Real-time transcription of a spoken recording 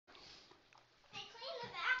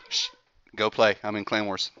Go play. I'm in Clan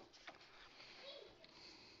Wars.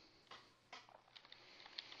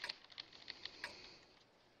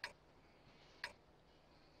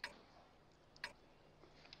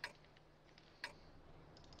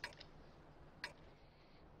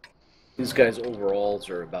 These guys' overalls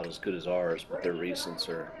are about as good as ours, but their recents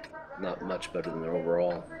are not much better than their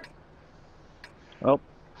overall. Oh,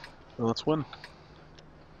 well, let's win.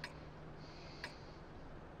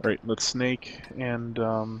 Alright, let's snake and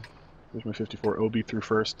there's my 54 OB through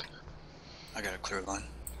first. I got a clear line.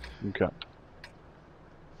 Okay.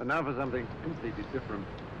 And now for something completely different.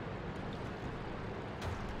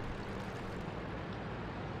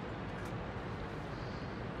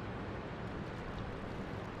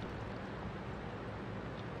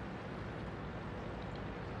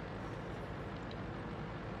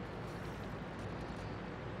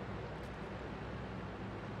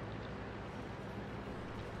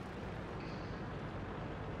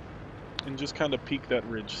 And just kind of peek that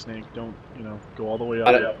ridge, Snake. Don't, go all the way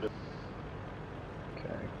Got up. it.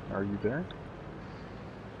 Okay, are you there?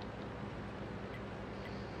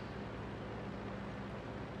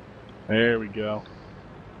 There we go.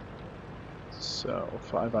 So,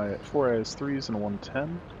 4 eyes, 3s, and a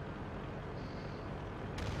 110.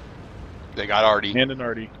 They got Artie. And an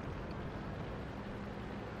Artie.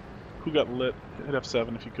 Who got lit? Hit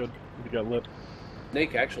F7 if you could. If you got lit.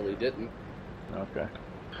 Snake actually didn't. Okay.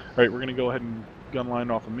 Alright, we're gonna go ahead and gun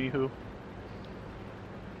line off of Mihu.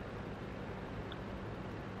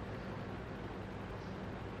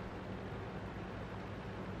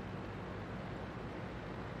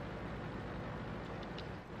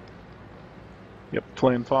 Yep,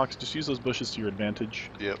 playing Fox. Just use those bushes to your advantage.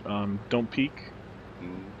 Yep. Don't peek.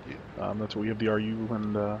 Yeah. That's what we have the RU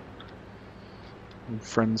and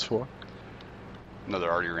friends for. Another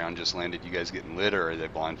Artie round just landed. You guys getting lit, or are they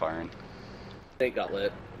blind firing? Snake got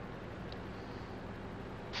lit.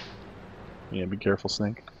 Yeah, be careful,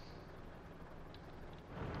 Snake.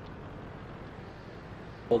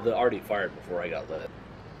 Well, the already fired before I got lit.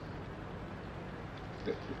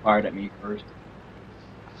 It fired at me first.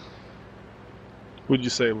 Would you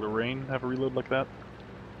say Lorraine have a reload like that?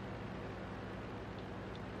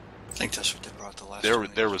 I think that's what they brought the last There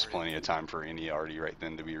time. was plenty of time for any Artie right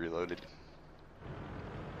then to be reloaded.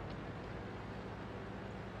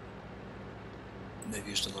 They've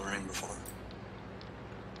used a Lorraine before.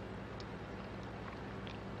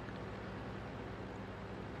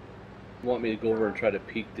 You want me to go over and try to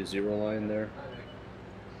peek the zero line there?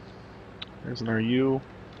 There's an RU.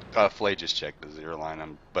 Flay just checked the 0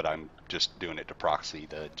 line, but I'm just doing it to proxy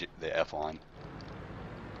the F line.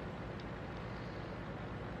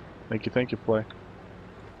 Thank you, Play.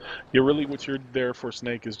 Yeah, really what you're there for,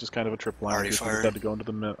 Snake, is just kind of a trip line. Already Just fired. had to go into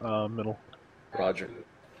the middle. Roger.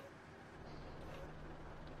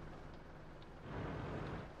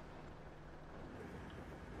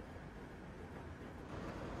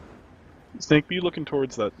 Snake, be looking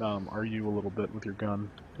towards that RU a little bit with your gun.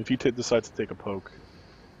 If he decides to take a poke.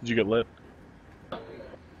 Did you get lit?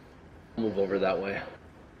 Move over that way.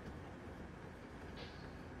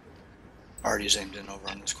 Already aimed in over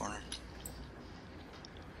on this corner.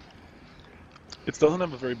 It doesn't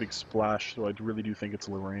have a very big splash, so I really do think it's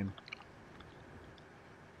Lorraine.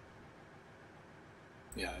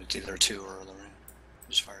 Yeah, it's either a 2 or a Lorraine.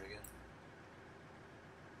 Just fired again.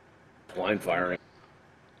 Blind firing.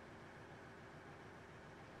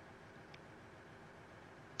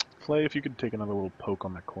 Play, if you could take another little poke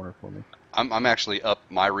on that corner for me. I'm actually up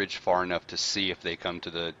my ridge far enough to see if they come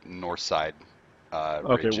to the north side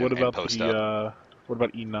Okay, ridge what and about post up. what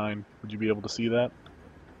about E9? Would you be able to see that?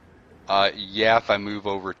 Yeah, if I move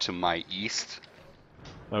over to my east.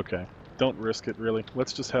 Okay. Don't risk it, really.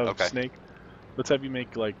 Let's just have Okay. Snake. Let's have you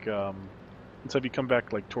make, let's have you come back,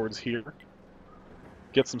 towards here.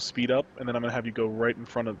 Get some speed up, and then I'm going to have you go right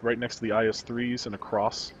next to the IS-3s and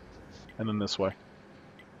across, and then this way.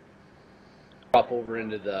 Drop over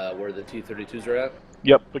into where the T-32s are at.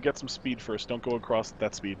 Yep, but get some speed first. Don't go across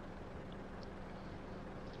that speed.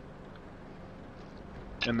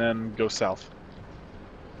 And then go south.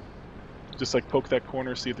 Just poke that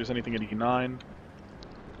corner, see if there's anything at E9.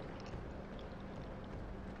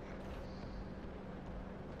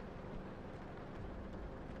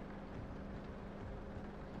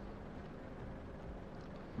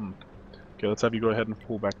 Okay, let's have you go ahead and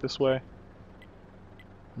pull back this way.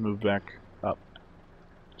 Move back up.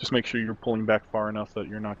 Just make sure you're pulling back far enough that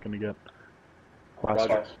you're not going to get plastered.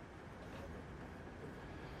 Roger.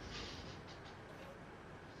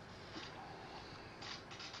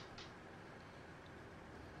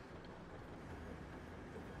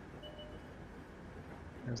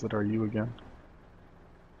 There's that RU again.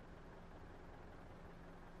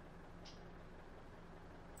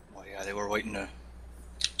 waiting to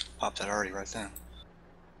pop that already right then.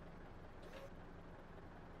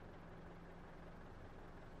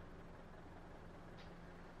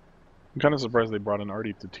 I'm kind of surprised they brought an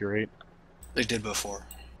Artie to tier 8. They did before.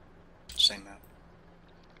 Same map.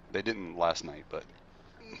 They didn't last night, but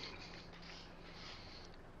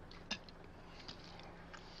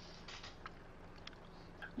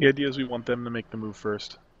The idea is we want them to make the move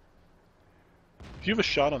first. If you have a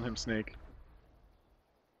shot on him, Snake,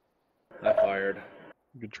 I fired.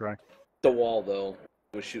 good try. The wall, though,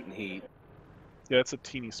 was shooting heat. Yeah, it's a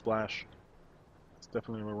teeny splash. It's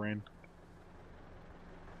definitely a rain.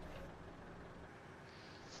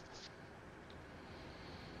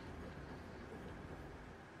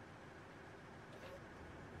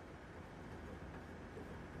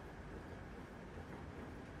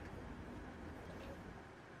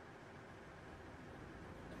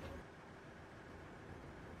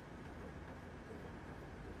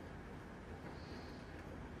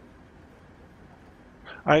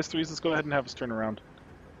 IS-3s, let's go ahead and have us turn around.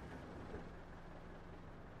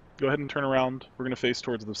 Go ahead and turn around. We're going to face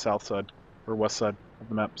towards the south side, or west side of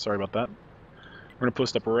the map. Sorry about that. We're going to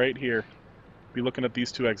post up right here. Be looking at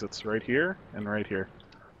these two exits, right here and right here.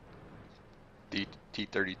 the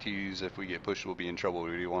T-32s, if we get pushed, will be in trouble.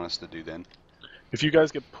 What do you want us to do then? If you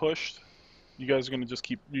guys get pushed, you guys are going to just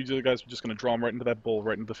keep... You guys are just going to draw them right into that bull,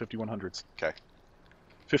 right into the 5100s. Okay.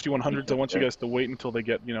 5100s, I want you guys to wait until they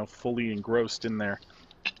get, fully engrossed in there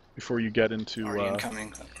before you get into... Already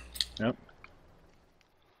incoming. Yep.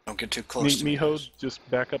 Don't get too close to me. Miho, just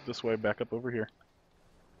back up this way, back up over here.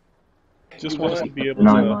 Just You want us to want- be able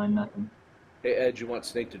Nine to... line, nothing. Hey, Ed, you want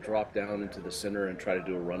Snake to drop down into the center and try to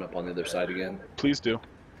do a run up on the other side again? Please do.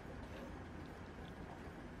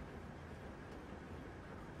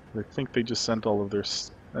 I think they just sent all of their...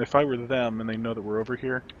 If I were them and they know that we're over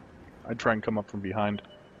here, I'd try and come up from behind.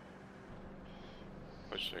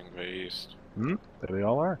 Pushing east. There they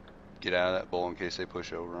all are. Get out of that bull in case they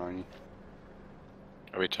push over on you.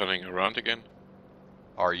 Are we turning around again?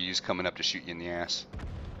 RU's coming up to shoot you in the ass.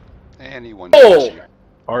 Anyone Oh! shoots you.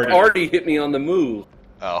 Artie hit me on the move.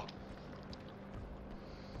 Oh.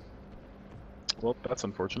 Well, that's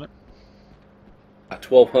unfortunate.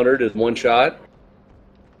 1200 is one shot.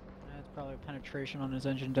 That's probably penetration on his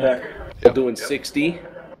engine deck. Still doing 60.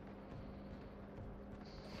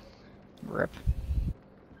 Rip.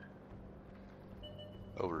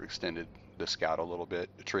 Overextended the scout a little bit.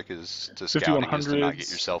 The trick is to scouting is to not get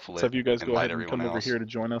yourself lit Let's have you guys and go light ahead and everyone come over else. here to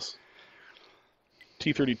join us.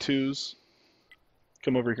 T-32s,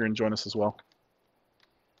 come over here and join us as well.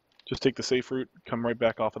 Just take the safe route, come right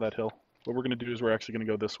back off of that hill. What we're going to do is we're actually going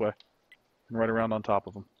to go this way and right around on top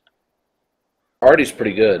of them. Artie's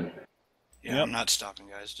pretty good. Yeah, Yep. I'm not stopping,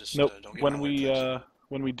 guys. Just Nope. don't get When my we way fixed.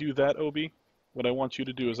 when we do that, Obi, what I want you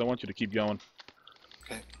to do is I want you to keep going.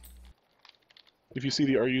 Okay. If you see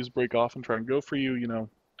the RUs break off and try and go for you,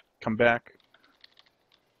 come back.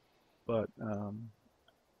 But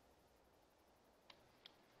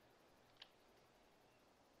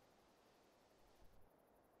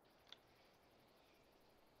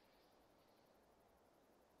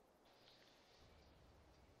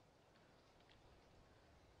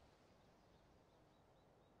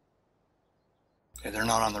Okay, they're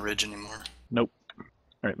not on the ridge anymore. nope.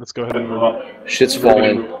 All right, let's go ahead and move on. Shit's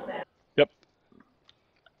falling. Yep.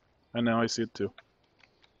 And now I see it too. All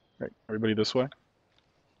right, everybody this way.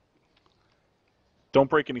 Don't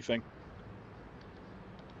break anything.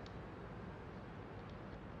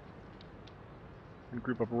 And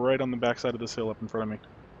group up right on the backside of this hill up in front of me.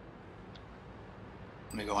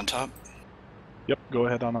 Let me go on top. Yep, go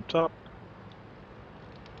ahead on up top.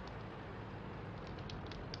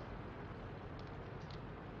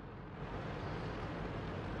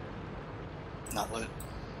 Not lit.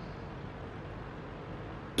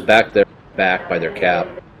 Back there, back by their cap.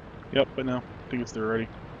 Yep, but no, I think it's there already.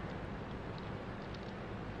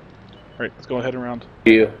 Alright, let's go ahead and around.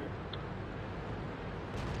 You.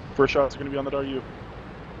 First shot's gonna be on that RU.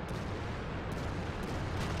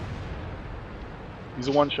 He's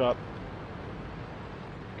a one shot.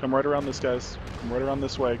 Come right around this, guys. Come right around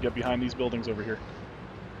this way. Get behind these buildings over here.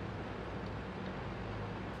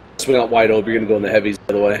 Swing out wide open. You're gonna go in the heavies,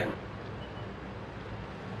 by the way.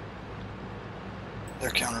 They're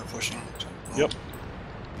counter pushing. Yep.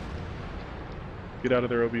 Get out of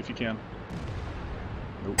there, Obi, if you can.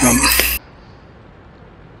 Nope.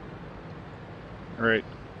 Alright.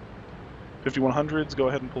 5100s, go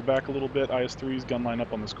ahead and pull back a little bit. IS-3s, gun line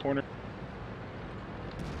up on this corner.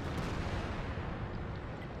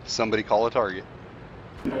 Somebody call a target.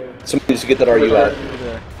 Somebody needs to get that RU out.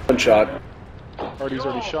 There. One shot. Artie's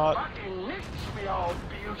already shot.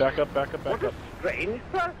 Back up, back up, back up. Strange,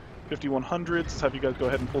 sir. 5100s, let's have you guys go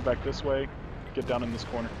ahead and pull back this way. Get down in this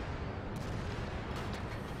corner.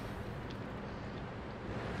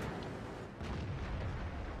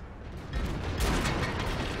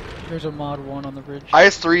 There's a mod 1 on the bridge.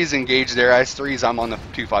 IS-3's engaged there. IS-3's, I'm on the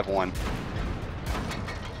 251.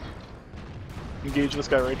 Engage this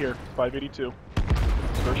guy right here. 582.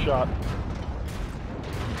 First shot.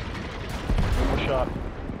 One more shot.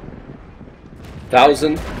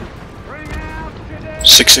 1,000.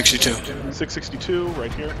 662. 662,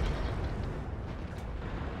 right here.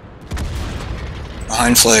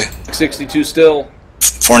 Behind Flay. 62 still.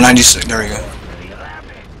 496. There we go.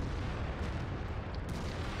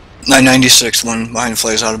 996. One behind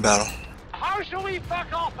Flay's out of battle. How shall we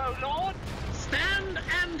fuck off, oh lord? Stand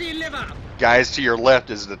and deliver. Guys to your left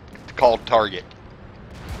is the called target.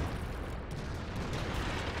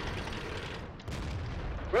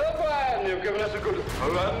 Well, fine, you've given us a good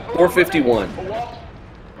 451.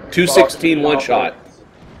 216 one shot.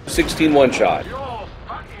 16 one shot. You're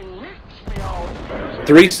fucking licked me old.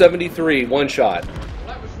 373 one shot.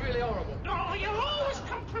 That was really horrible. Oh, you're always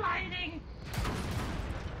complaining.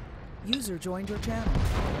 User joined your channel.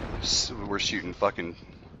 So we're shooting fucking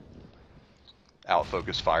out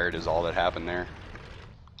focus fired is all that happened there.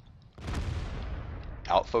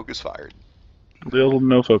 Out focus fired. Little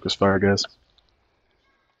no focus fire, guys.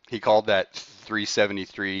 He called that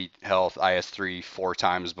 373 health IS-3 4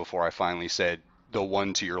 times before I finally said the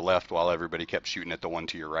one to your left while everybody kept shooting at the one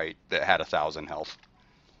to your right that had 1,000 health.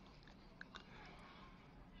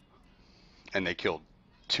 And they killed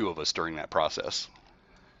 2 of us during that process.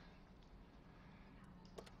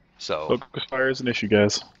 So Focus fire is an issue,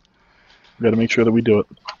 guys. We gotta make sure that we do it.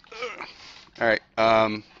 alright,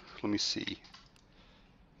 let me see.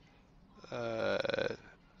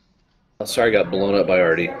 Sorry, I got blown up by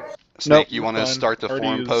Artie. Snake, Nope, you want to fine. start the Already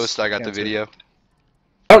forum is post? I got the canceled. video.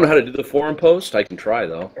 I don't know how to do the forum post. I can try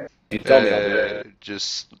though. You tell me how to do it.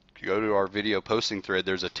 Just go to our video posting thread.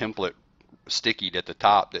 There's a template stickied at the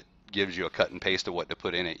top that gives you a cut and paste of what to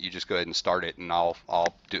put in it. You just go ahead and start it, and I'll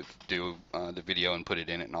do the video and put it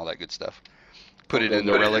in it and all that good stuff. Put it in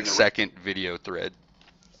the Relic second video thread.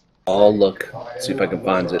 I'll look. See if I can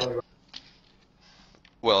find it.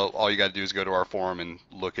 Well, all you got to do is go to our forum and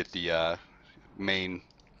look at the main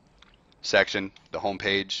section, the home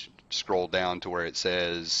page. Scroll down to where it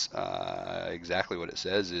says exactly what it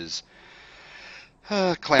says is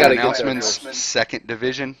clan Gotta get there announcements, first. second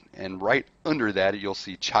division, and right under that you'll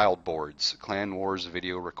see child boards, Clan Wars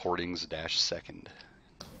video recordings -second.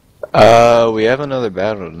 We have another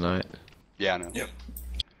battle tonight. Yeah, I know. Yep.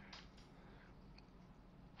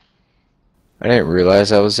 I didn't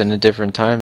realize I was in a different time